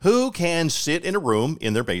can sit in a room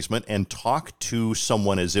in their basement and talk to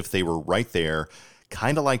someone as if they were right there,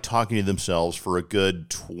 kind of like talking to themselves for a good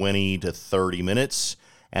 20 to 30 minutes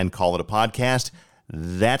and call it a podcast.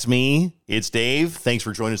 That's me. It's Dave. Thanks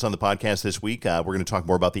for joining us on the podcast this week. We're going to talk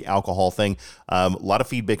more about the alcohol thing. A lot of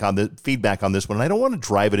feedback on this one, and I don't want to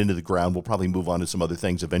drive it into the ground. We'll probably move on to some other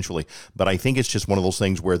things eventually, but I think it's just one of those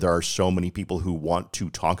things where there are so many people who want to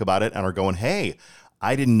talk about it and are going, hey,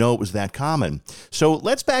 I didn't know it was that common. So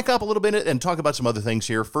let's back up a little bit and talk about some other things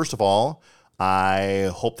here. First of all, I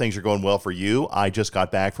hope things are going well for you. I just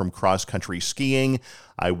got back from cross-country skiing.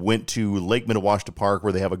 I went to Lake Minnewaska Park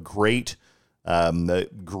where they have a great the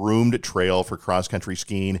groomed trail for cross-country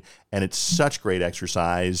skiing, and it's such great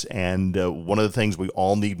exercise. And one of the things we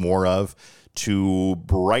all need more of to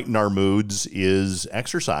brighten our moods is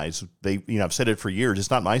exercise. I've said it for years. It's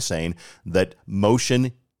not my saying that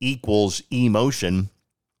motion equals emotion.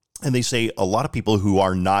 And they say a lot of people who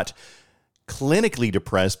are not clinically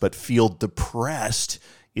depressed but feel depressed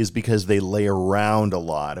is because they lay around a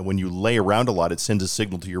lot. And when you lay around a lot, it sends a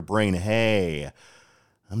signal to your brain, hey,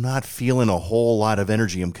 I'm not feeling a whole lot of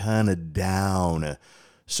energy. I'm kind of down.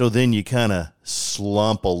 So then you kind of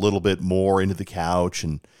slump a little bit more into the couch,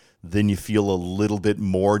 and then you feel a little bit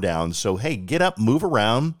more down. So, hey, get up, move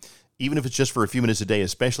around, even if it's just for a few minutes a day,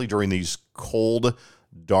 especially during these cold,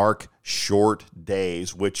 dark, short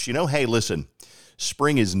days, which, hey, listen,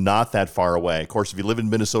 spring is not that far away. Of course, if you live in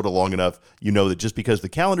Minnesota long enough, you know that just because the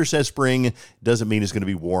calendar says spring doesn't mean it's going to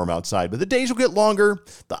be warm outside. But the days will get longer,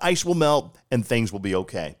 the ice will melt, and things will be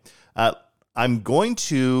okay. I'm going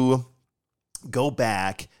to go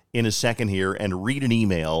back in a second here and read an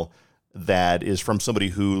email that is from somebody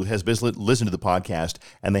who has listened to the podcast,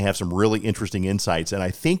 and they have some really interesting insights. And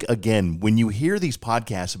I think, again, when you hear these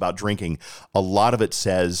podcasts about drinking, a lot of it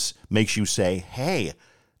makes you say, hey,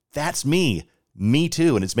 that's me. Me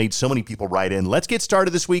too, and it's made so many people write in. Let's get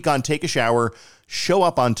started this week on Take a Shower, show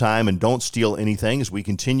up on time, and don't steal anything as we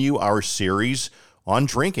continue our series on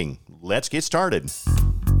drinking. Let's get started.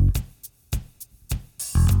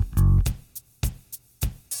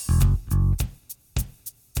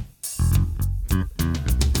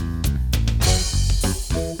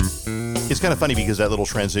 It's kind of funny because that little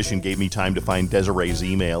transition gave me time to find Desiree's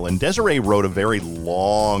email, and Desiree wrote a very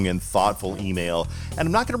long and thoughtful email, and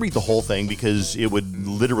I'm not going to read the whole thing because it would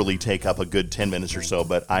literally take up a good 10 minutes or so,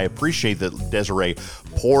 but I appreciate that Desiree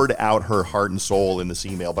poured out her heart and soul in this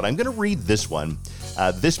email. But I'm going to read this one,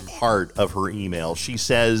 this part of her email. She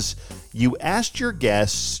says, you asked your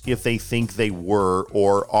guests if they think they were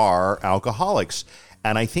or are alcoholics.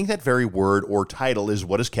 And I think that very word or title is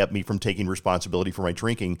what has kept me from taking responsibility for my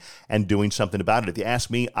drinking and doing something about it. If you ask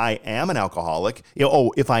me, I am an alcoholic.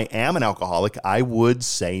 If I am an alcoholic, I would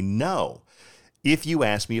say no. If you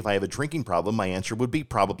ask me if I have a drinking problem, my answer would be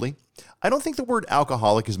probably. I don't think the word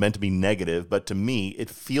alcoholic is meant to be negative, but to me, it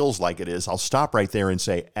feels like it is. I'll stop right there and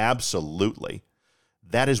say absolutely.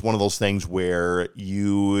 That is one of those things where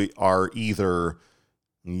you are either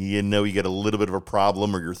you get a little bit of a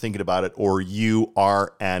problem or you're thinking about it, or you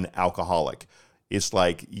are an alcoholic. It's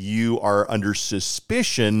like you are under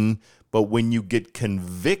suspicion, but when you get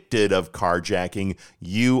convicted of carjacking,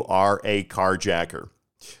 you are a carjacker.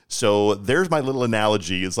 So there's my little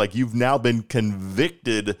analogy. It's like you've now been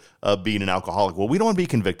convicted of being an alcoholic. Well, we don't want to be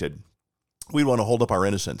convicted. We want to hold up our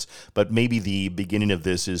innocence, but maybe the beginning of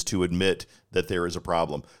this is to admit that there is a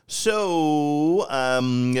problem. So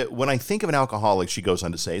when I think of an alcoholic, she goes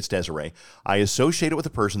on to say, it's Desiree, I associate it with a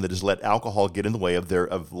person that has let alcohol get in the way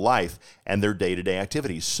of life and their day-to-day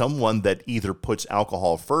activities. Someone that either puts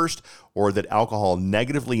alcohol first or that alcohol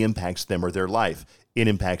negatively impacts them or their life. It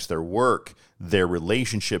impacts their work, their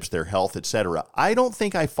relationships, their health, etc. I don't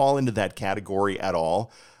think I fall into that category at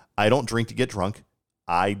all. I don't drink to get drunk.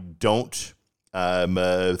 I don't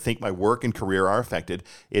think my work and career are affected.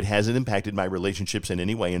 It hasn't impacted my relationships in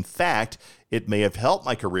any way. In fact, it may have helped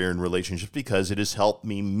my career and relationships because it has helped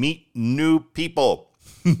me meet new people.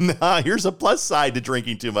 Here's a plus side to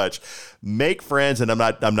drinking too much. Make friends, and I'm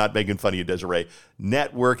not making fun of you, Desiree.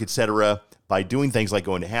 Network, etc. by doing things like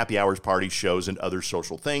going to happy hours, parties, shows, and other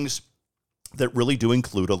social things that really do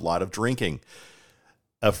include a lot of drinking.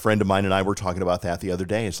 A friend of mine and I were talking about that the other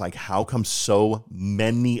day. It's like, how come so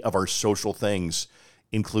many of our social things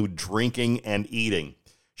include drinking and eating?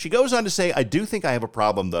 She goes on to say, I do think I have a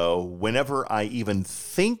problem, though, whenever I even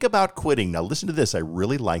think about quitting. Now, listen to this. I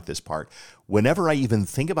really like this part. Whenever I even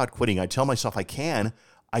think about quitting, I tell myself I can.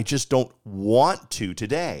 I just don't want to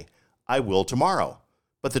today. I will tomorrow.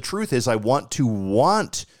 But the truth is, I want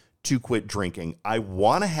to quit drinking. I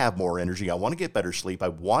want to have more energy. I want to get better sleep. I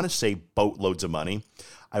want to save boatloads of money.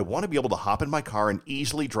 I want to be able to hop in my car and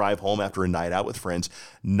easily drive home after a night out with friends,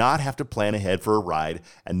 not have to plan ahead for a ride,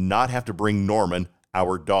 and not have to bring Norman,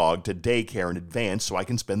 our dog, to daycare in advance so I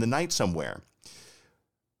can spend the night somewhere.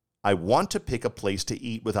 I want to pick a place to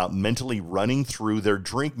eat without mentally running through their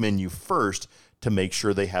drink menu first to make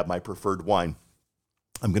sure they have my preferred wine.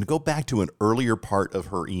 I'm going to go back to an earlier part of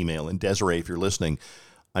her email. And Desiree, if you're listening,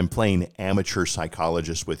 I'm playing amateur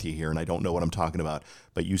psychologist with you here, and I don't know what I'm talking about.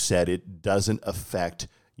 But you said it doesn't affect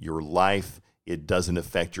your life. It doesn't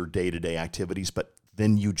affect your day-to-day activities. But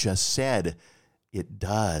then you just said it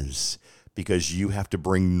does, because you have to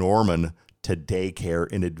bring Norman to daycare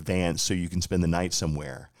in advance so you can spend the night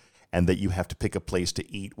somewhere, and that you have to pick a place to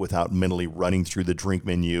eat without mentally running through the drink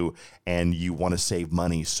menu, and you want to save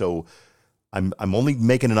money. So I'm only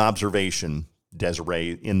making an observation,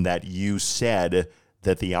 Desiree, in that you said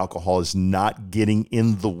that the alcohol is not getting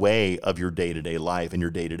in the way of your day-to-day life and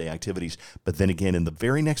your day-to-day activities. But then again, in the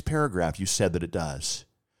very next paragraph, you said that it does.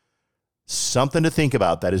 Something to think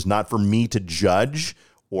about. That is not for me to judge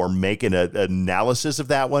or make an analysis of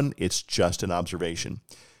that one. It's just an observation.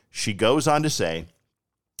 She goes on to say,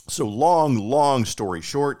 so long story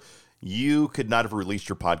short, you could not have released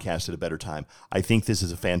your podcast at a better time. I think this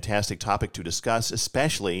is a fantastic topic to discuss,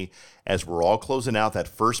 especially as we're all closing out that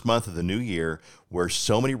first month of the new year where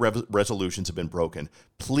so many resolutions have been broken.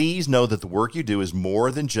 Please know that the work you do is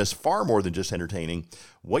far more than just entertaining.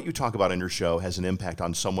 What you talk about on your show has an impact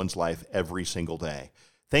on someone's life every single day.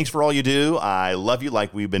 Thanks for all you do. I love you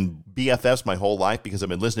like we've been BFFs my whole life, because I've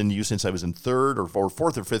been listening to you since I was in third or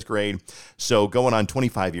fourth or fifth grade. So going on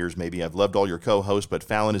 25 years maybe. I've loved all your co-hosts, but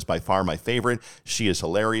Fallon is by far my favorite. She is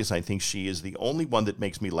hilarious. I think she is the only one that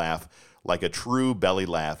makes me laugh like a true belly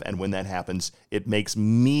laugh. And when that happens, it makes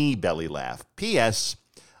me belly laugh. P.S.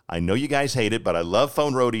 I know you guys hate it, but I love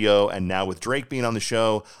Phone Rodeo. And now with Drake being on the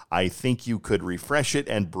show, I think you could refresh it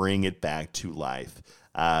and bring it back to life.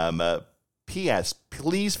 P.S.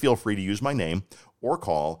 Please feel free to use my name or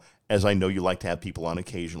call, as I know you like to have people on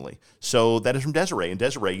occasionally. So that is from Desiree. And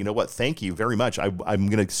Desiree, you know what? Thank you very much. I'm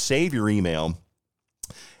going to save your email.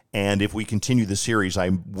 And if we continue the series, I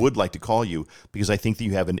would like to call you, because I think that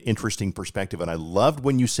you have an interesting perspective. And I loved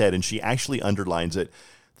when you said, and she actually underlines it,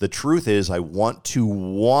 the truth is I want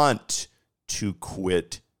to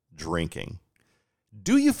quit drinking.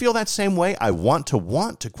 Do you feel that same way? I want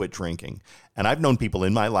to quit drinking. And I've known people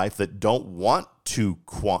in my life that don't want to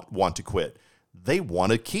quit. They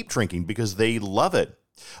want to keep drinking because they love it.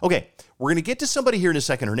 Okay, we're going to get to somebody here in a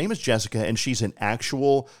second. Her name is Jessica, and she's an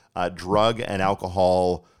actual drug and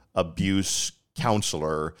alcohol abuse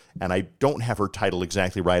counselor. And I don't have her title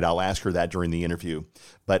exactly right. I'll ask her that during the interview.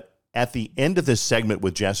 But at the end of this segment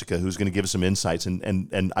with Jessica, who's going to give us some insights,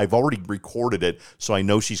 and I've already recorded it, so I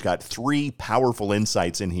know she's got 3 powerful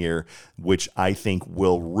insights in here, which I think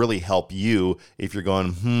will really help you if you're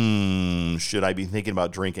going, should I be thinking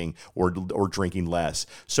about drinking or drinking less?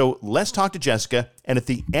 So let's talk to Jessica. And at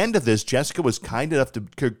the end of this, Jessica was kind enough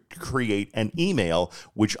to create an email,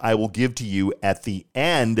 which I will give to you at the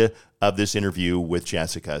end of this interview with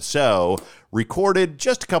Jessica. So recorded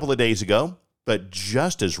just a couple of days ago, but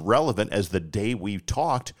just as relevant as the day we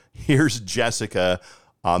talked, here's Jessica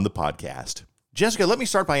on the podcast. Jessica, let me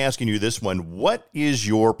start by asking you this one. What is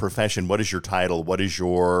your profession? What is your title? What is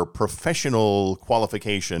your professional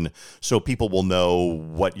qualification so people will know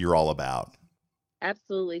what you're all about?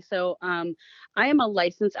 Absolutely. So I am a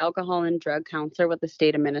licensed alcohol and drug counselor with the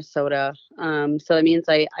state of Minnesota. So that means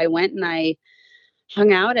I went and I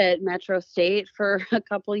hung out at Metro State for a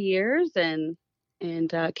couple years and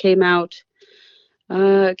came out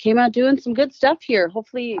doing some good stuff here,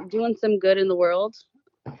 hopefully doing some good in the world.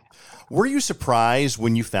 Were you surprised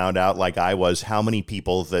when you found out, like I was, how many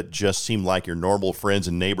people that just seem like your normal friends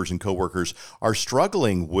and neighbors and coworkers are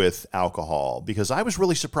struggling with alcohol? Because I was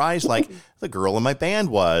really surprised, like the girl in my band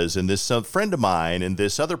was, and this friend of mine, and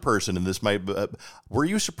this other person, and this were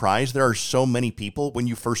you surprised there are so many people when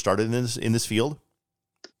you first started in this field?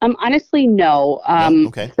 Honestly, no. No?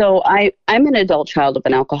 Okay. So I'm an adult child of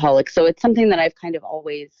an alcoholic, so it's something that I've kind of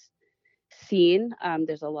always seen.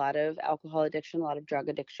 There's a lot of alcohol addiction, a lot of drug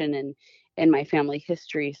addiction in my family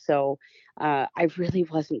history. So I really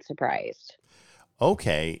wasn't surprised.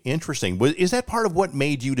 Okay, interesting. Is that part of what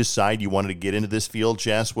made you decide you wanted to get into this field,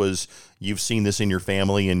 Jess? Was you've seen this in your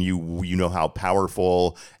family and you know how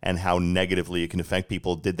powerful and how negatively it can affect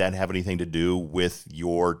people? Did that have anything to do with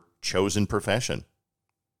your chosen profession?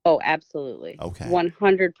 Oh, absolutely. Okay.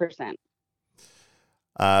 100%.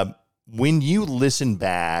 When you listen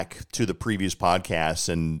back to the previous podcasts,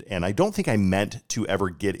 and I don't think I meant to ever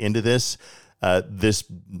get into this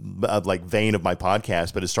like vein of my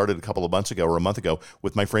podcast, but it started a couple of months ago or a month ago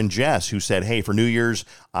with my friend Jess, who said, hey, for New Year's,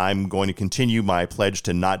 I'm going to continue my pledge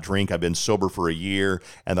to not drink. I've been sober for a year.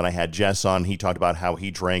 And then I had Jess on. He talked about how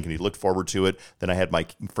he drank and he looked forward to it. Then I had my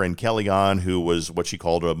friend Kelly on, who was what she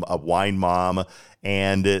called a wine mom.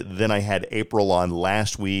 And then I had April on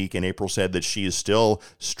last week, and April said that she is still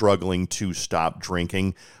struggling to stop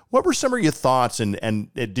drinking. What were some of your thoughts?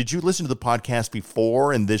 And did you listen to the podcast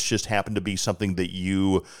before, and this just happened to be something that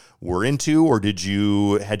you were into, or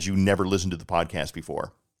had you never listened to the podcast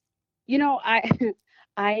before?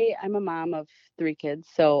 I'm a mom of 3 kids,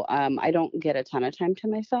 so I don't get a ton of time to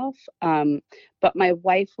myself. But my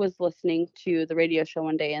wife was listening to the radio show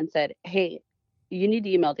one day and said, "Hey, you need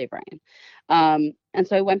to email Dave Ryan." And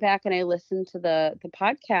so I went back and I listened to the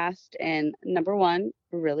podcast, and number one,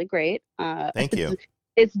 really great. Thank you.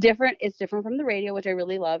 It's different. It's different from the radio, which I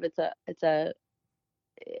really love. It's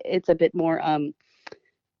a bit more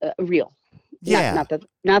real. Yeah.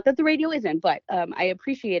 Not that the radio isn't, but I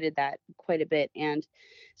appreciated that quite a bit. And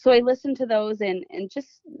so I listened to those, and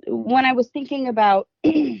just when I was thinking about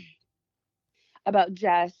about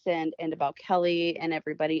Jess and about Kelly and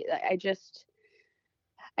everybody,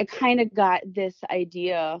 I kind of got this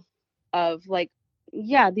idea of like,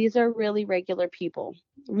 yeah, these are really regular people,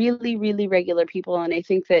 really, really regular people. And I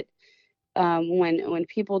think that when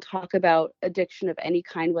people talk about addiction of any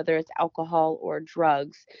kind, whether it's alcohol or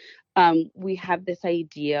drugs, we have this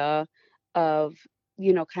idea of,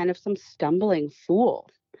 kind of some stumbling fool.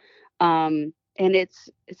 And it's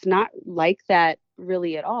not like that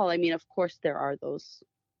really at all. I mean, of course, there are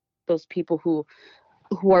those people who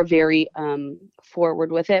are very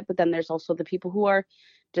forward with it, but then there's also the people who are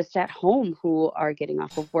just at home, who are getting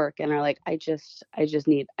off of work and are like, I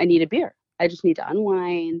need a beer. I just need to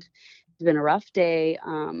unwind. It's been a rough day.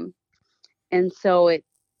 And so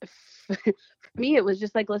for me, it was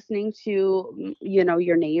just like listening to,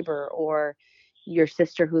 your neighbor or your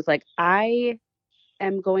sister who's like, I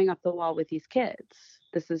am going up the wall with these kids.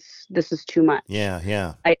 This is too much.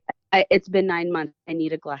 Yeah. It's been 9 months. I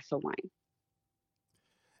need a glass of wine.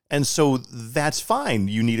 And so that's fine.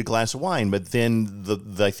 You need a glass of wine. But then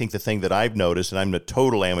I think the thing that I've noticed, and I'm a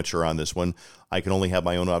total amateur on this one, I can only have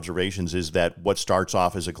my own observations, is that what starts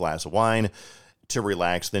off as a glass of wine to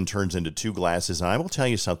relax then turns into 2 glasses. And I will tell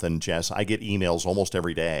you something, Jess, I get emails almost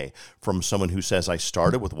every day from someone who says I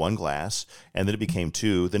started with 1 glass and then it became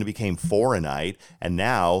 2, then it became 4 a night. And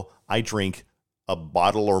now I drink a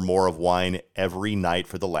bottle or more of wine every night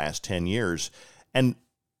for the last 10 years. And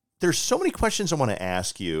there's so many questions I want to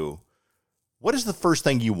ask you. What is the first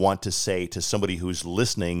thing you want to say to somebody who's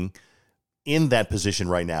listening in that position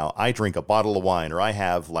right now? I drink a bottle of wine, or I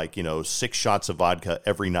have 6 shots of vodka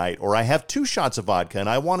every night, or I have 2 shots of vodka and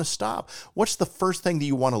I want to stop. What's the first thing that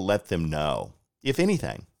you want to let them know, if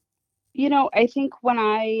anything? I think when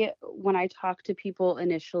I talk to people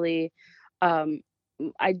initially, I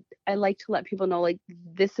like to let people know, like,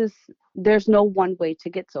 there's no one way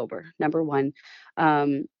to get sober, number one.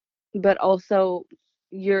 But also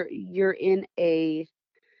you're in a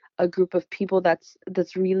group of people that's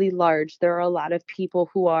really large. There are a lot of people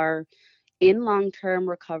who are in long-term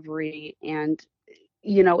recovery, and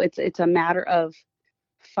it's a matter of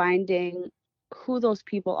finding who those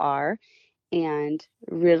people are and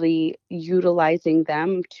really utilizing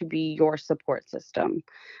them to be your support system.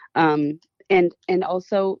 And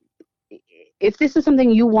also, if this is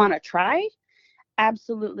something you want to try,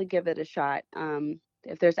 absolutely give it a shot.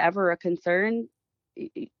 If there's ever a concern,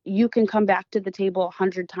 you can come back to the table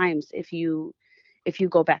 100 times if you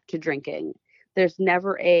go back to drinking. There's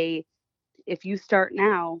never if you start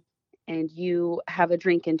now and you have a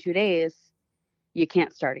drink in 2 days, you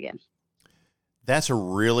can't start again. That's a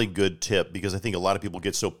really good tip, because I think a lot of people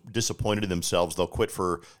get so disappointed in themselves. They'll quit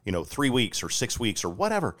for, 3 weeks or 6 weeks or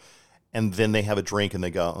whatever. And then they have a drink and they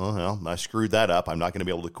go, oh, well, I screwed that up. I'm not going to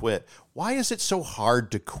be able to quit. Why is it so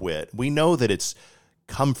hard to quit? We know that it's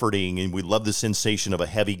comforting and we love the sensation of a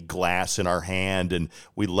heavy glass in our hand and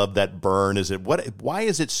we love that burn. Why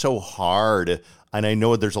is it so hard? And I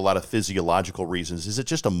know there's a lot of physiological reasons. Is it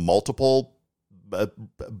just a multiple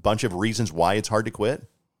bunch of reasons why it's hard to quit?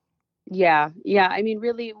 Yeah. I mean,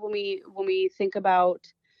 really, when we think about,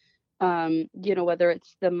 whether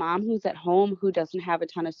it's the mom who's at home who doesn't have a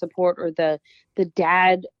ton of support, or the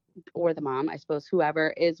dad or the mom, I suppose, whoever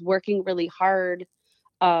is working really hard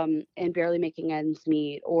and barely making ends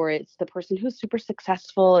meet, or it's the person who's super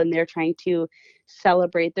successful and they're trying to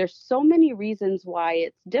celebrate. There's so many reasons why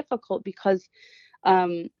it's difficult, because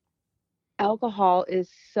alcohol is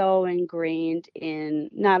so ingrained in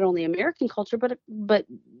not only American culture, but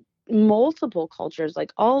multiple cultures,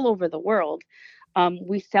 like all over the world.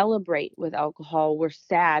 We celebrate with alcohol. We're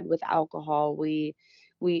sad with alcohol. We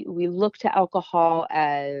look to alcohol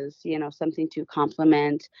as, something to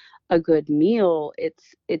complement a good meal.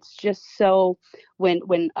 It's just so, when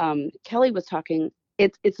Kelly was talking,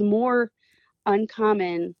 it's more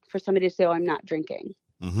uncommon for somebody to say, "Oh, I'm not drinking."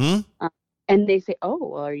 Mm-hmm. And they say, "Oh,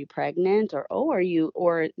 well, are you pregnant?" Or, "Oh, are you,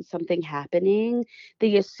 or something happening?"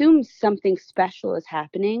 They assume something special is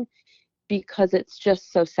happening because it's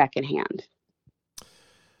just so secondhand.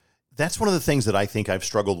 That's one of the things that I think I've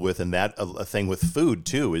struggled with, and that a thing with food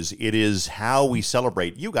too is it is how we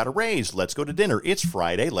celebrate. You got a raise, let's go to dinner. It's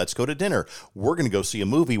Friday, let's go to dinner. We're going to go see a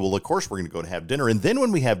movie. Well, of course we're going to go to have dinner, and then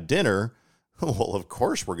when we have dinner, well, of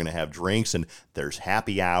course we're going to have drinks, and there's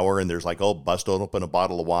happy hour, and there's like, oh, bust open a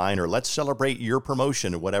bottle of wine, or let's celebrate your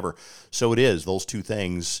promotion or whatever. So it is those two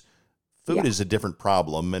things. Food Yeah. is a different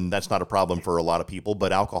problem, and that's not a problem for a lot of people,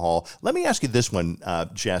 but alcohol. Let me ask you this one,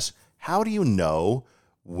 Jess. How do you know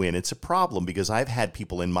when it's a problem? Because I've had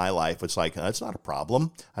people in my life, it's like, it's not a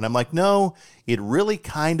problem. And I'm like, no, it really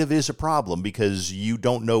kind of is a problem because you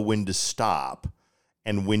don't know when to stop.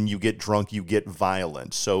 And when you get drunk, you get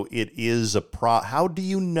violent. So it is how do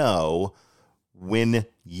you know when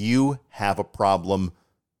you have a problem?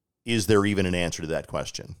 Is there even an answer to that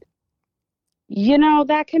question?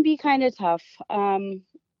 That can be kind of tough.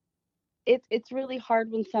 It's really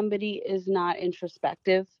hard when somebody is not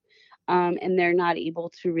introspective, and they're not able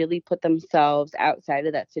to really put themselves outside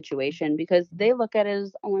of that situation because they look at it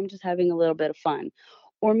as, "Oh, I'm just having a little bit of fun,"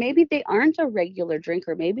 or maybe they aren't a regular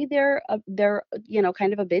drinker. Maybe they're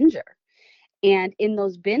kind of a binger. And in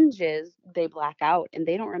those binges, they black out and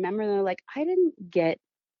they don't remember. They're like, "I didn't get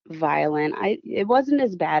violent. It wasn't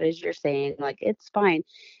as bad as you're saying. Like, it's fine."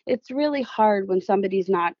 It's really hard when somebody's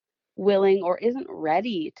not willing or isn't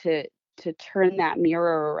ready to turn that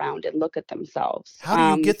mirror around and look at themselves.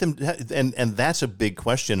 How do you get them? And that's a big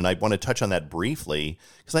question. And I want to touch on that briefly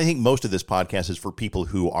because I think most of this podcast is for people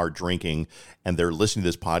who are drinking and they're listening to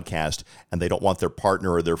this podcast and they don't want their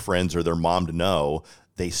partner or their friends or their mom to know.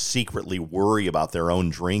 They secretly worry about their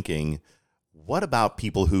own drinking. What about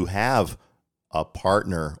people who have a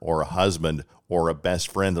partner or a husband or a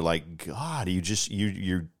best friend? They're like, God, you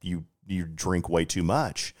drink way too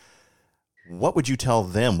much. What would you tell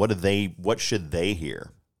them? What should they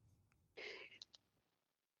hear?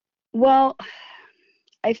 Well,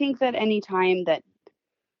 I think that any time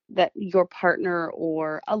that your partner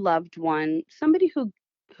or a loved one, somebody who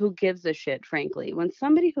gives a shit, frankly, when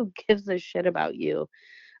somebody who gives a shit about you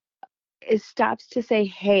stops to say,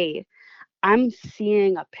 "Hey, I'm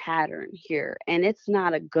seeing a pattern here and it's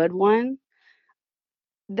not a good one,"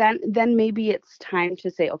 then maybe it's time to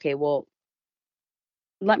say, "Okay, well,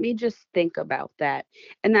 let me just think about that."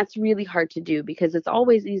 And that's really hard to do because it's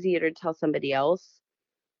always easier to tell somebody else,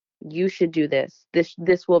 "You should do this.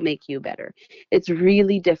 This will make you better." It's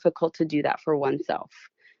really difficult to do that for oneself,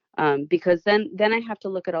 because then I have to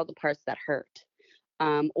look at all the parts that hurt,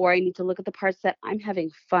 or I need to look at the parts that I'm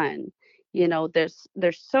having fun.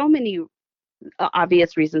 There's so many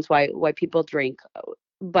obvious reasons why people drink,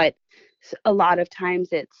 but a lot of times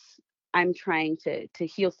it's, I'm trying to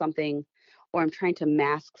heal something, or I'm trying to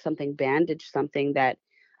mask something, bandage something that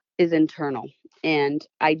is internal, and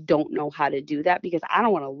I don't know how to do that because I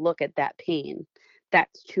don't want to look at that pain.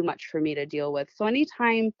 That's too much for me to deal with. So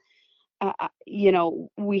anytime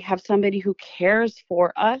we have somebody who cares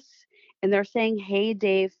for us and they're saying, "Hey,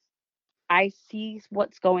 Dave, I see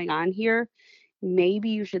what's going on here. Maybe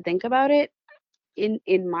you should think about it."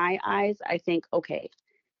 In my eyes, I think, okay,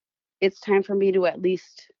 it's time for me to at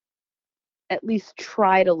least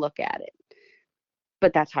try to look at it.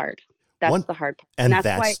 But that's hard. That's One, the hard part. And and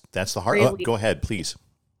that's why that's the hard. Oh, really, go ahead, please.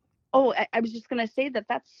 oh, I was just gonna say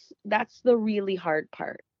that's the really hard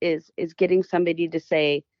part, is getting somebody to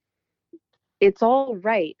say it's all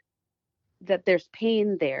right that there's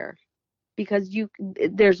pain there, because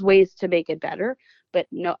there's ways to make it better. But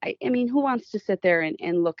no, I mean, who wants to sit there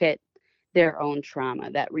and look at their own trauma,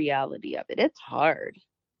 that reality of it? It's hard.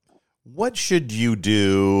 What should you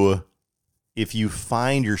do if you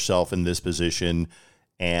find yourself in this position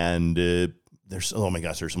and there's, oh my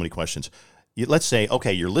gosh, there's so many questions. Let's say,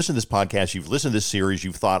 okay, you're listening to this podcast, you've listened to this series,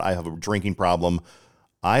 you've thought, I have a drinking problem.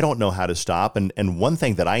 I don't know how to stop. And one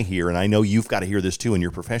thing that I hear, and I know you've got to hear this too in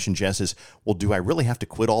your profession, Jess, is, well, do I really have to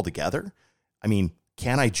quit altogether? I mean,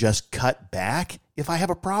 can I just cut back if I have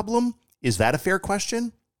a problem? Is that a fair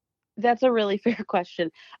question? That's a really fair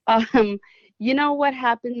question. What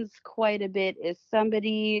happens quite a bit is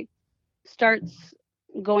somebody starts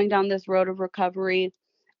going down this road of recovery,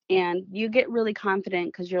 and you get really confident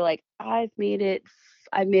because you're like, I've made it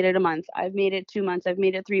a month, I've made it 2 months, I've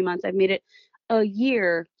made it 3 months, I've made it a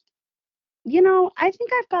year. I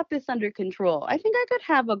think I've got this under control. I think I could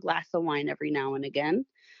have a glass of wine every now and again.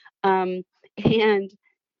 Um, and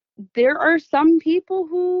there are some people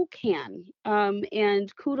who can,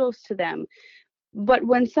 and kudos to them. But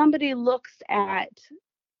when somebody looks at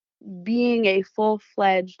being a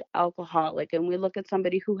full-fledged alcoholic, and we look at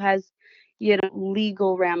somebody who has,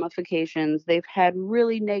 legal ramifications, they've had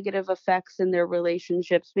really negative effects in their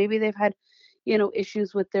relationships, maybe they've had,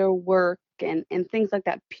 issues with their work and things like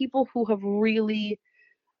that, people who have really,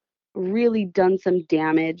 really done some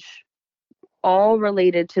damage, all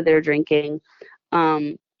related to their drinking.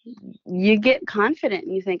 um, you get confident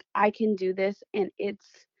and you think, I can do this, and it's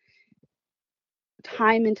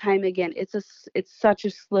time and time again, it's such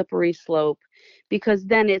a slippery slope, because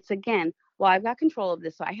then it's again, well, I've got control of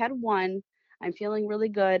this. So I had one, I'm feeling really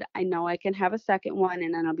good, I know I can have a second one,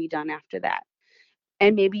 and then I'll be done after that.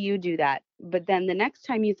 And maybe you do that, but then the next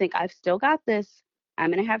time you think, I've still got this,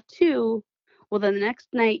 I'm going to have two. Well, then the next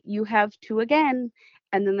night you have two again,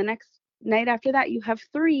 and then the next night after that you have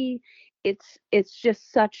three. It's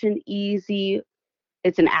just such an easy,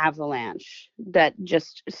 it's an avalanche that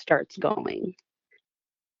just starts going.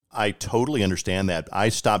 I totally understand that. I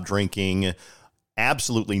stopped drinking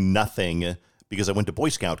absolutely nothing because I went to Boy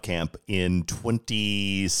Scout camp in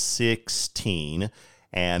 2016,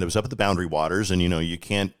 and it was up at the Boundary Waters, and you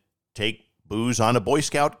can't take booze on a Boy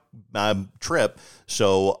Scout trip.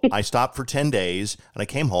 So I stopped for 10 days, and I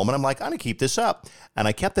came home, and I'm like, I'm going to keep this up. And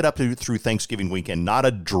I kept it up through Thanksgiving weekend. Not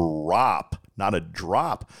a drop.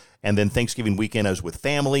 And then Thanksgiving weekend, I was with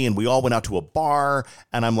family, and we all went out to a bar,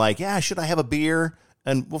 and I'm like, yeah, should I have a beer?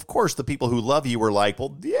 And of course, the people who love you were like,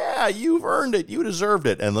 well, yeah, you've earned it. You deserved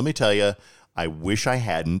it. And let me tell you, I wish I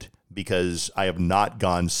hadn't, because I have not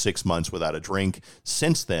gone 6 months without a drink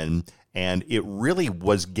since then. And it really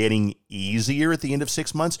was getting easier at the end of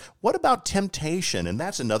 6 months. What about temptation? And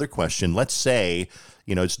that's another question. Let's say,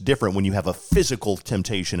 it's different when you have a physical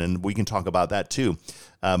temptation, and we can talk about that too,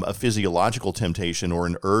 a physiological temptation or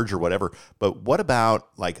an urge or whatever. But what about,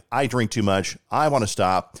 like, I drink too much, I want to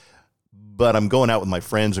stop, but I'm going out with my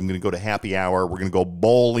friends. I'm going to go to happy hour. We're going to go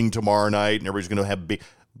bowling tomorrow night, and everybody's going to have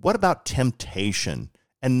What about temptation?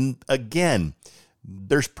 And again,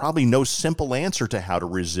 there's probably no simple answer to how to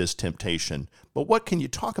resist temptation. But what can you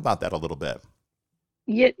talk about that a little bit?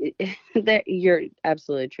 Yeah, you're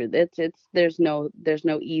absolutely true. There's no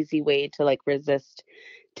easy way to like resist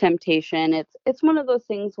temptation. It's one of those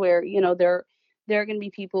things where, there are going to be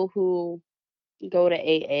people who go to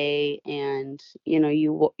AA, and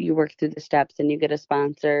you work through the steps, and you get a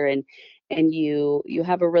sponsor, and you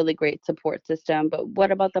have a really great support system. But what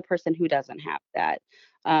about the person who doesn't have that?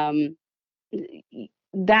 um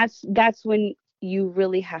that's when you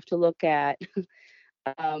really have to look at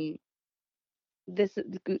um this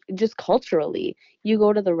just culturally. You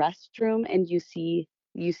go to the restroom and you see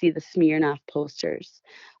the Smirnoff posters.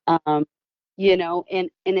 um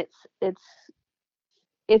and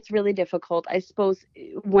it's really difficult, I suppose,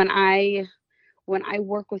 when I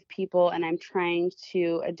work with people and I'm trying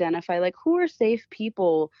to identify, like, who are safe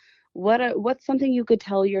people. What's something you could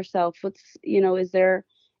tell yourself?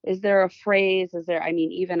 Is there a phrase, is there, I mean,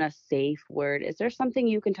 even a safe word, is there something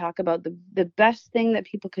you can talk about? The best thing that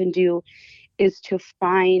people can do is to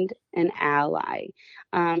find an ally.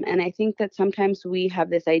 And I think that sometimes we have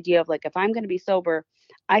this idea of, like, if I'm going to be sober,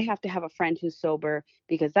 I have to have a friend who's sober,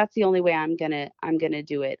 because that's the only way I'm gonna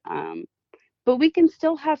do it. But we can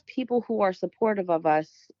still have people who are supportive of us.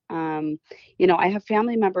 I have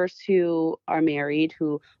family members who are married,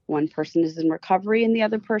 who one person is in recovery and the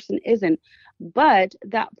other person isn't, but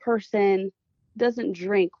that person doesn't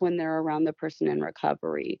drink when they're around the person in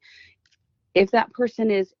recovery. If that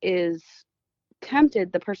person is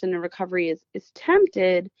tempted, the person in recovery is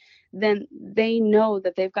tempted, then they know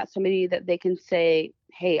that they've got somebody that they can say,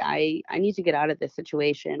 hey, I need to get out of this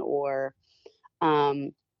situation, or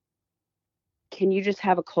um can you just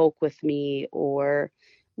have a Coke with me, or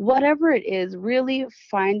whatever it is. Really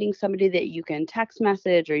finding somebody that you can text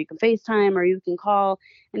message, or you can FaceTime, or you can call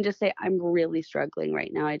and just say, I'm really struggling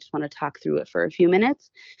right now, I just want to talk through it for a few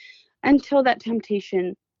minutes, until that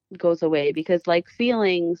temptation goes away. Because, like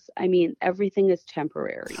feelings, I mean, everything is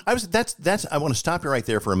temporary. I want to stop you right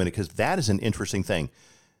there for a minute, because that is an interesting thing.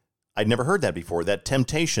 I'd never heard that before. That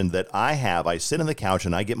temptation that I have, I sit on the couch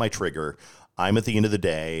and I get my trigger. I'm at the end of the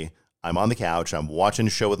day. I'm on the couch. I'm watching a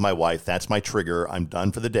show with my wife. That's my trigger. I'm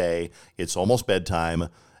done for the day. It's almost bedtime.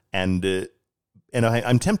 And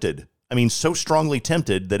I'm tempted. I mean, so strongly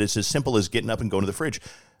tempted that it's as simple as getting up and going to the fridge.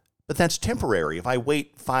 But that's temporary. If I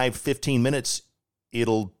wait 15 minutes,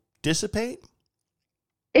 it'll dissipate.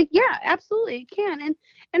 Yeah, absolutely, it can.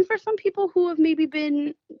 And for some people who have maybe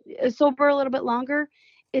been sober a little bit longer,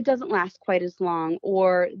 it doesn't last quite as long,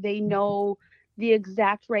 or they know the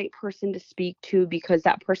exact right person to speak to because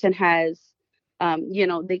that person has,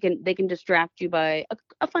 they can distract you by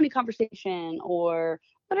a funny conversation or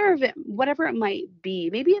whatever it might be.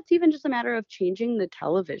 Maybe it's even just a matter of changing the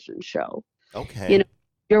television show. You Okay. know,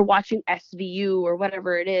 you're watching SVU or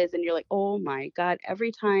whatever it is, and you're like, oh my God,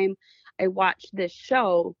 every time I watch this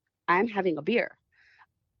show, I'm having a beer.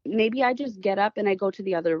 Maybe I just get up and I go to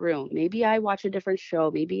the other room. Maybe I watch a different show.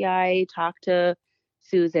 Maybe I talk to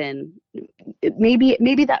Susan.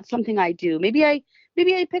 Maybe that's something I do. Maybe I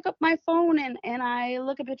pick up my phone and I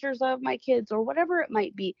look at pictures of my kids or whatever it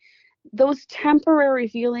might be. Those temporary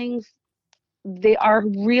feelings, they are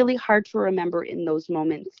really hard to remember in those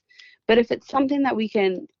moments. But if it's something that we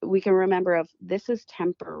can remember of, this is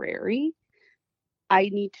temporary. I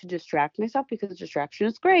need to distract myself because distraction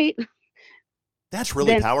is great. That's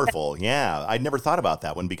really Then powerful. Yeah. I'd never thought about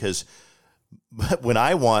that one because when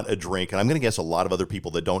I want a drink, and I'm going to guess a lot of other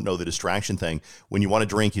people that don't know the distraction thing, when you want a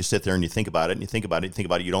drink, you sit there and you think about it and you think about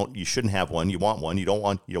it, you shouldn't have one. You want one. You don't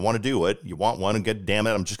want to do it. You want one and God damn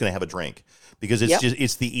it, I'm just going to have a drink because yep,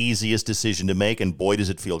 it's the easiest decision to make. And boy, does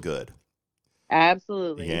it feel good.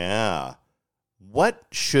 absolutely. Yeah. What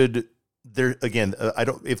should there again? I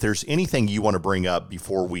don't. If there's anything you want to bring up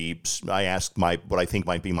before I ask what I think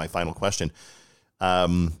might be my final question.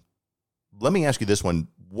 Let me ask you this one: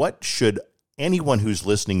 what should anyone who's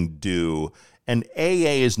listening do? And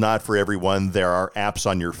AA is not for everyone. There are apps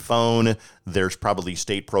on your phone. There's probably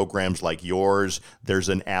state programs like yours. There's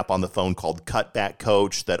an app on the phone called Cutback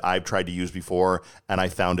Coach that I've tried to use before, and I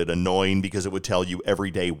found it annoying because it would tell you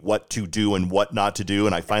every day what to do and what not to do,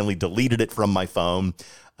 and I finally deleted it from my phone.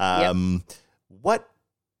 Yep.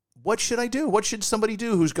 What should I do? What should somebody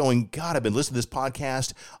do who's going, God, I've been listening to this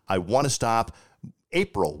podcast. I want to stop.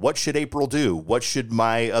 April, what should April do? What should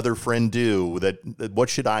my other friend do? What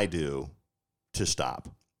should I do to stop?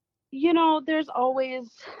 There's always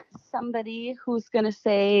somebody who's going to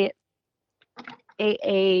say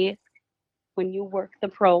AA, when you work the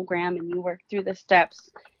program and you work through the steps,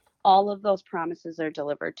 all of those promises are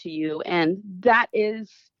delivered to you. And that is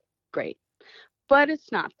great. But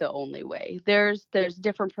it's not the only way. There's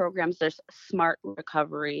different programs. There's Smart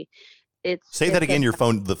Recovery. Say that again. The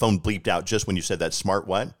phone bleeped out just when you said that. Smart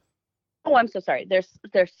what? Oh, I'm so sorry. There's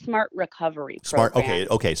Smart Recovery Smart. program.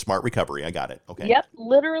 Okay. Smart Recovery. I got it. Okay. Yep.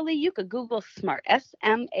 Literally, you could Google Smart,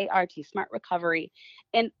 SMART, Smart Recovery,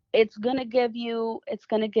 and it's gonna give you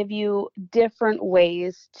different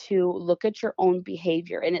ways to look at your own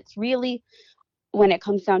behavior. And it's really, when it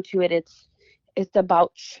comes down to it, it's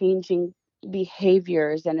about changing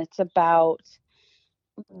behaviors, and it's about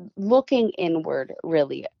looking inward,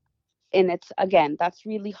 really. And it's, again, that's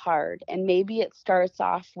really hard. And maybe it starts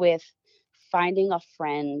off with finding a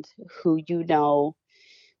friend who,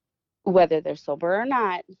 whether they're sober or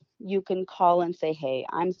not, you can call and say, hey,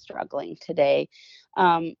 I'm struggling today.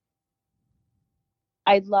 I'd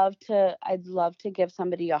love to give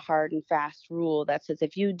somebody a hard and fast rule that says,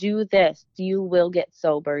 if you do this, you will get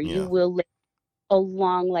sober. Yeah. You will live a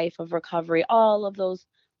long life of recovery. All of those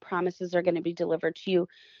promises are going to be delivered to you.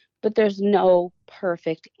 But there's no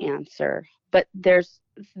perfect answer. But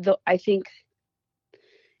I think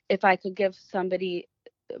if I could give somebody,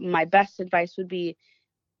 my best advice would be,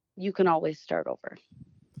 you can always start over.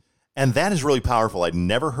 And that is really powerful. I'd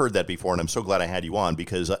never heard that before, and I'm so glad I had you on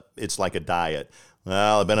because it's like a diet.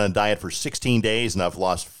 Well, I've been on a diet for 16 days, and I've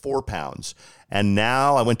lost 4 pounds. And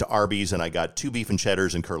now I went to Arby's, and I got 2 beef and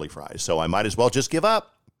cheddars and curly fries. So I might as well just give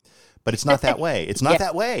up. But it's not that way. It's not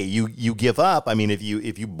that way. You give up. I mean, if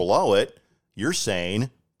you blow it, you're saying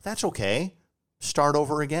that's okay. Start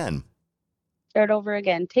over again. Start over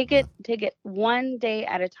again. Take it one day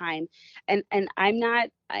at a time. And I've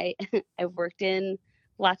worked in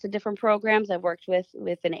lots of different programs. I've worked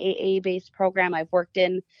with an AA based program. I've worked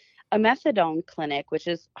in a methadone clinic, which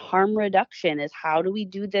is harm reduction, is how do we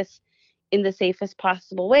do this in the safest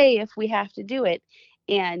possible way if we have to do it.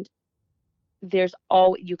 And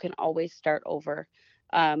you can always start over.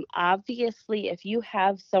 Obviously, if you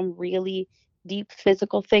have some really deep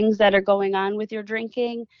physical things that are going on with your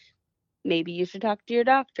drinking, maybe you should talk to your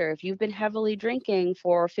doctor. If you've been heavily drinking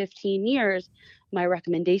for 15 years, my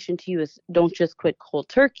recommendation to you is don't just quit cold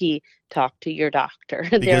turkey, talk to your doctor.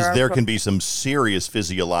 Because there can be some serious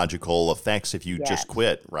physiological effects if you just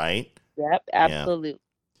quit, right? Yep, absolutely. Yeah.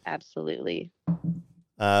 Absolutely.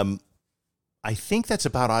 I think that's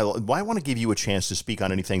about all. I want to give you a chance to speak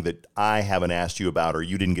on anything that I haven't asked you about or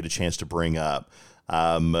you didn't get a chance to bring up,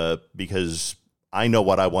 because I know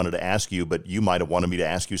what I wanted to ask you, but you might have wanted me to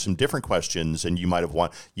ask you some different questions, and you might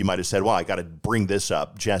have said, "Well, I got to bring this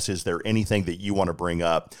up." Jess, is there anything that you want to bring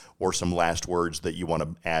up, or some last words that you want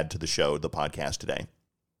to add to the show, the podcast today?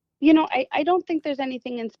 I don't think there's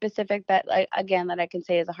anything in specific that again that I can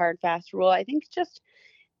say is a hard fast rule. I think just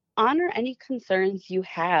honor any concerns you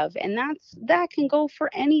have, and that can go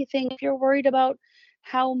for anything. If you're worried about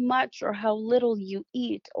how much or how little you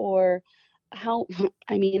eat, or how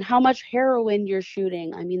I mean how much heroin you're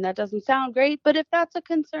shooting, I mean that doesn't sound great, but if that's a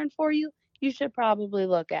concern for you, you should probably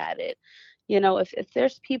look at it. If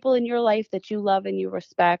there's people in your life that you love and you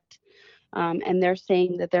respect, and they're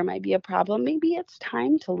saying that there might be a problem, maybe it's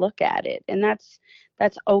time to look at it, and that's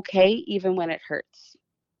okay, even when it hurts,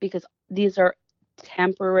 because these are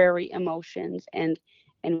temporary emotions, and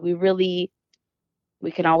we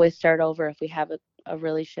can always start over. If we have a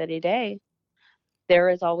really shitty day, there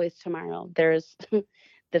is always tomorrow. There's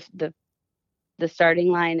the the starting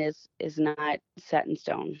line is not set in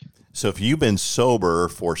stone. So if you've been sober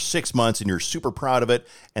for 6 months and you're super proud of it,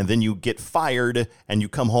 and then you get fired and you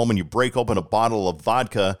come home and you break open a bottle of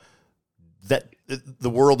vodka, that the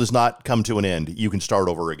world does not come to an end. You can start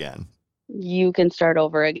over again. You can start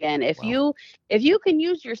over again if Wow. you can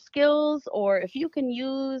use your skills, or if you can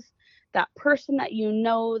use that person that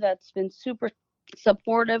that's been super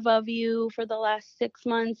supportive of you for the last 6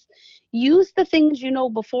 months. Use the things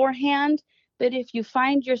beforehand, but if you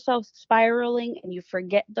find yourself spiraling and you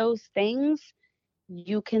forget those things,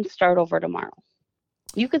 you can start over tomorrow.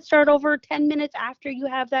 You could start over 10 minutes after you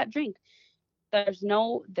have that drink. There's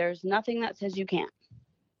nothing that says you can't.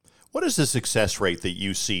 What is the success rate that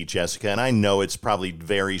you see, Jessica? And I know it's probably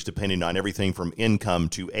varies depending on everything from income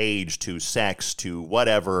to age to sex to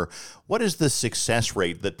whatever. What is the success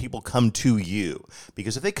rate that people come to you?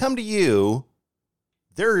 Because if they come to you,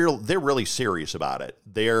 they're really serious about it.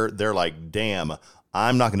 They're like, damn,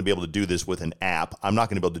 I'm not going to be able to do this with an app. I'm not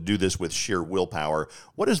going to be able to do this with sheer willpower.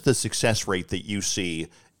 What is the success rate that you see,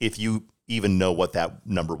 if you even know what that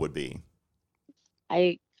number would be?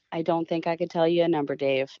 I I don't think I could tell you a number,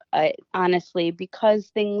 Dave. I honestly, because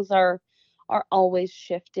things are always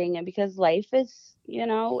shifting, and because life is,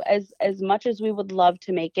 as much as we would love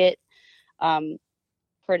to make it um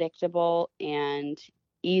predictable and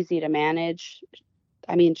easy to manage,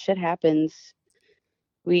 I mean, shit happens.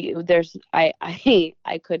 We there's I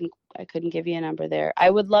couldn't give you a number there. I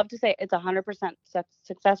would love to say it's 100%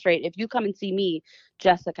 success rate. If you come and see me,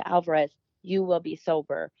 Jessica Alvarez, you will be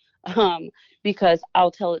sober, um, because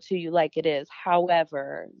I'll tell it to you like it is.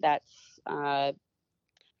 However, that's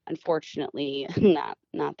unfortunately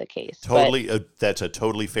not the case. But Totally, that's a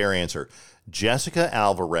totally fair answer. Jessica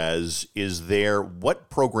Alvarez is there. What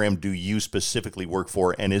program do you specifically work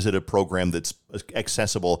for, and is it a program that's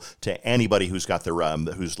accessible to anybody who's got their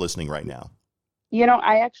who's listening right now?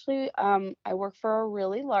 I actually I work for a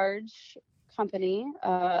really large company,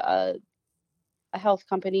 a health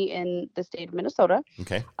company in the state of Minnesota.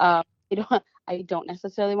 Okay, I don't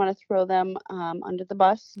necessarily want to throw them under the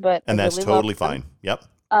bus, but I and that's really love totally them. fine. Yep.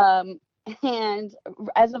 Um, and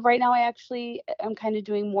as of right now, I actually am kind of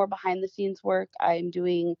doing more behind the scenes work. I'm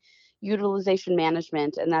doing utilization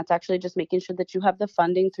management, and that's actually just making sure that you have the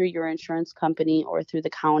funding through your insurance company or through the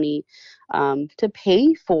county, to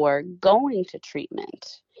pay for going to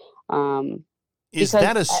treatment. Um, Is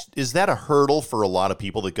because that a hurdle for a lot of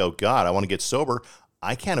people that go, God, I want to get sober.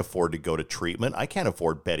 I can't afford to go to treatment. I can't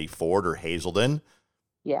afford Betty Ford or Hazelden.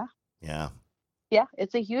 Yeah, Yeah, yeah,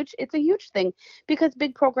 it's a huge thing, because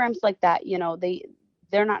big programs like that,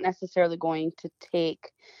 they're not necessarily going to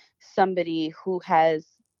take somebody who has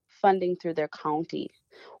funding through their county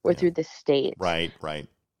or yeah. through the state, Right, right.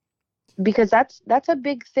 because that's a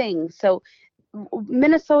big thing. So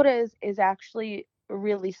Minnesota is actually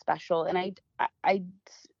really special, and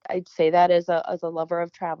I'd say that as a lover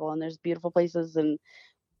of travel, and there's beautiful places and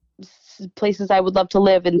places I would love to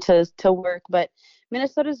live and to work, but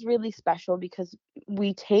Minnesota is really special because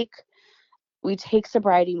we take we take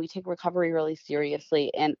sobriety and we take recovery really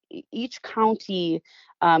seriously. And each county,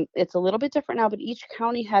 it's a little bit different now, but each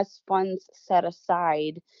county has funds set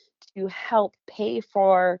aside to help pay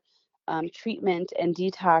for treatment and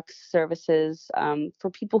detox services,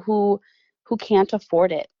 for people who can't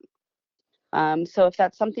afford it. So if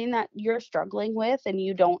that's something that you're struggling with and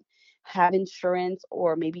you don't have insurance,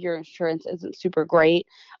 or maybe your insurance isn't super great,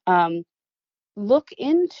 um, look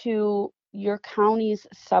into your county's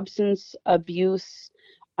substance abuse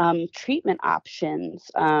treatment options.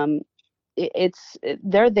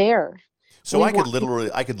 They're there. So I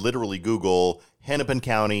could literally Google Hennepin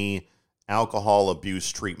County alcohol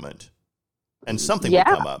abuse treatment, and something would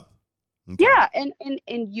come up. Okay. Yeah, and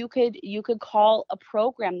you could call a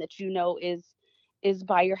program that is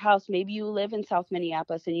by your house. Maybe you live in South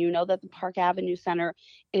Minneapolis and you know that the Park Avenue Center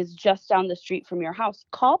is just down the street from your house.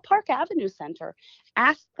 Call Park Avenue Center.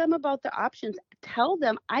 Ask them about the options. Tell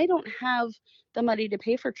them, I don't have the money to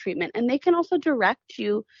pay for treatment. And they can also direct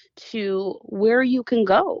you to where you can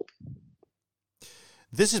go.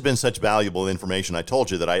 This has been such valuable information. I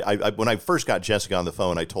told you that I when I first got Jessica on the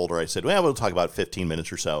phone, I told her, I said, well, we'll talk about 15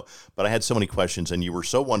 minutes or so. But I had so many questions, and you were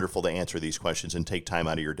so wonderful to answer these questions and take time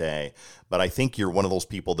out of your day. But I think you're one of those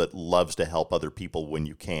people that loves to help other people when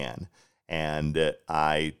you can. And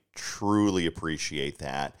I truly appreciate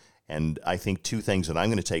that. And I think three things I'm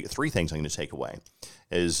going to take away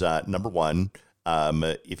is, number one,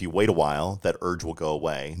 if you wait a while, that urge will go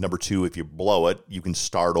away. Number two, if you blow it, you can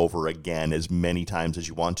start over again as many times as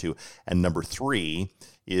you want to. And number three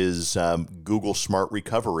is Google Smart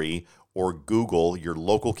Recovery, or Google your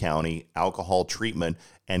local county alcohol treatment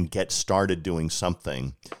and get started doing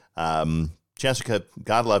something. Jessica,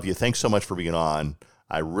 God love you. Thanks so much for being on.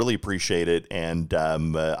 I really appreciate it. And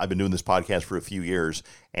I've been doing this podcast for a few years,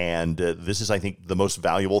 and this is, I think, the most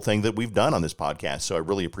valuable thing that we've done on this podcast. So I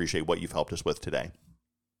really appreciate what you've helped us with today.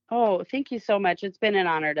 Oh, thank you so much. It's been an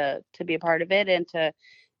honor to be a part of it and to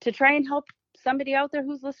try and help somebody out there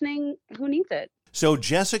who's listening who needs it. So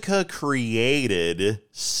Jessica created,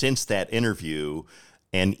 since that interview,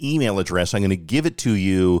 an email address. I'm going to give it to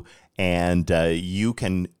you, and you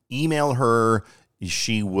can email her.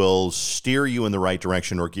 She will steer you in the right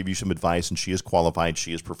direction or give you some advice, and she is qualified,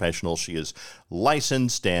 she is professional, she is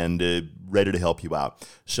licensed and ready to help you out.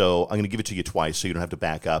 So I'm going to give it to you twice so you don't have to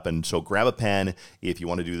back up. And so grab a pen if you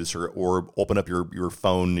want to do this, or open up your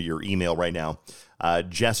phone, your email right now.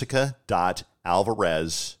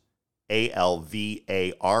 Jessica.Alvarez,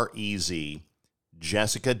 Alvarez,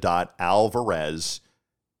 Jessica.Alvarez,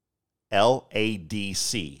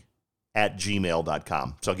 LADC,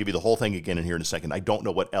 @gmail.com. So I'll give you the whole thing again in here in a second. I don't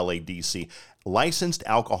know what LADC, licensed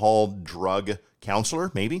alcohol drug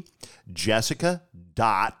counselor, maybe.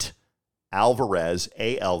 Jessica.Alvarez, Alvarez,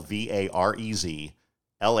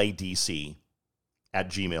 LADC,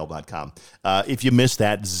 @gmail.com. If you missed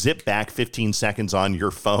that, zip back 15 seconds on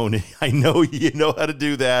your phone. I know you know how to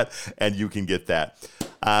do that, and you can get that.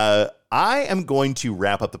 I am going to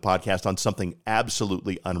wrap up the podcast on something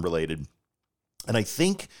absolutely unrelated. And I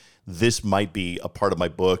think this might be a part of my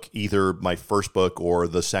book, either my first book or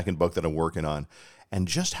the second book that I'm working on, and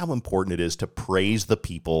just how important it is to praise the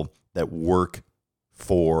people that work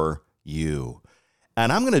for you.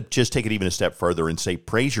 And I'm going to just take it even a step further and say,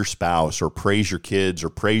 praise your spouse or praise your kids or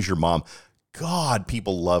praise your mom. God,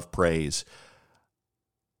 people love praise.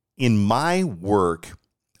 In my work,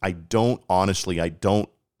 I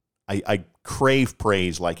crave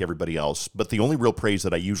praise like everybody else, but the only real praise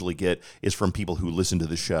that I usually get is from people who listen to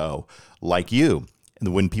the show, like you.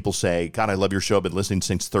 And when people say, God, I love your show, I've been listening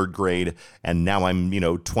since third grade, and now I'm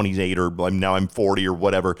 28, or now I'm 40 or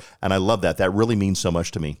whatever, and I love that. That really means so much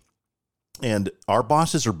to me. And our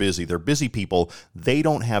bosses are busy. They're busy people. They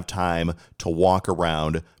don't have time to walk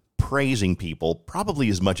around praising people probably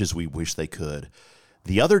as much as we wish they could.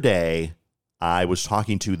 The other day, I was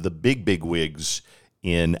talking to the big wigs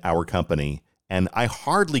in our company, and I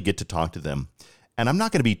hardly get to talk to them. And I'm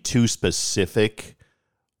not going to be too specific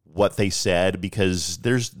what they said, because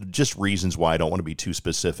there's just reasons why I don't want to be too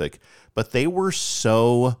specific. But they were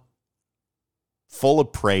so full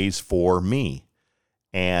of praise for me.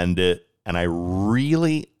 And I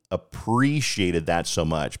really appreciated that so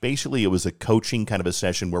much. Basically, it was a coaching kind of a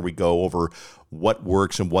session where we go over what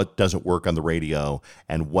works and what doesn't work on the radio,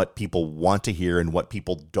 and what people want to hear and what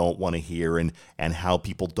people don't want to hear, and how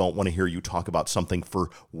people don't want to hear you talk about something for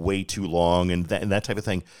way too long, and that type of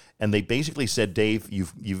thing. And they basically said, Dave,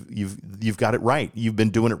 you've got it right. You've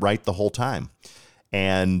been doing it right the whole time.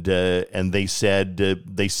 And they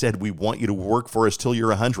said we want you to work for us till you're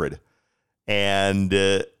 100. And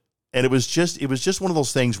it was just one of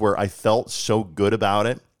those things where I felt so good about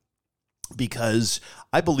it, because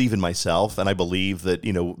I believe in myself, and I believe that,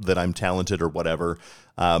 that I'm talented or whatever.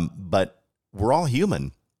 But we're all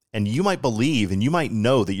human, and you might believe and you might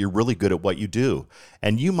know that you're really good at what you do.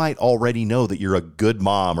 And you might already know that you're a good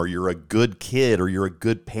mom, or you're a good kid, or you're a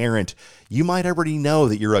good parent. You might already know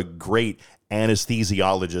that you're a great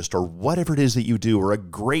anesthesiologist, or whatever it is that you do, or a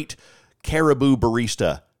great Caribou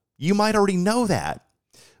barista. You might already know that.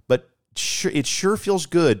 It sure feels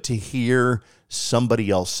good to hear somebody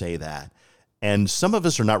else say that. And some of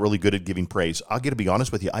us are not really good at giving praise. I'll get to be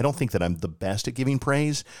honest with you. I don't think that I'm the best at giving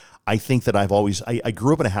praise. I think that I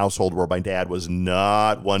grew up in a household where my dad was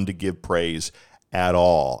not one to give praise at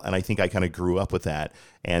all. And I think I kind of grew up with that.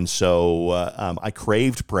 And so I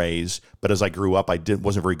craved praise, but as I grew up,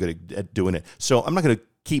 wasn't very good at doing it. So I'm not going to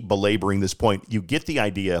keep belaboring this point. You get the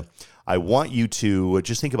idea. I want you to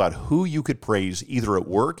just think about who you could praise either at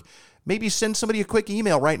work. Maybe send somebody a quick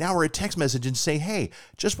email right now or a text message and say, hey,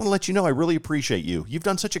 just want to let you know I really appreciate you. You've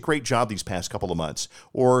done such a great job these past couple of months.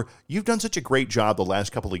 Or you've done such a great job the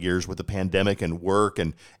last couple of years with the pandemic and work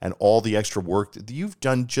and all the extra work. You've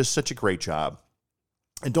done just such a great job.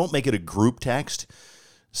 And don't make it a group text.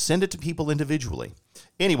 Send it to people individually.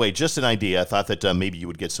 Anyway, just an idea. I thought that maybe you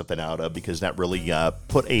would get something out of, because that really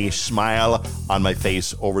put a smile on my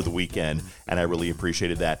face over the weekend, and I really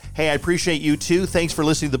appreciated that. Hey, I appreciate you too. Thanks for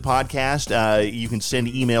listening to the podcast. You can send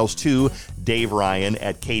emails to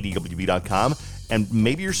daveryan@kdwb.com. And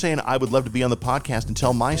maybe you're saying, I would love to be on the podcast and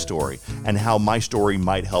tell my story and how my story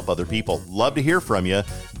might help other people. Love to hear from you.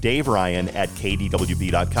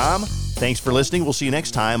 daveryan@kdwb.com. Thanks for listening. We'll see you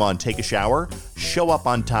next time on Take a Shower. Show up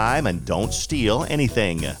on time and don't steal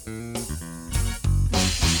anything.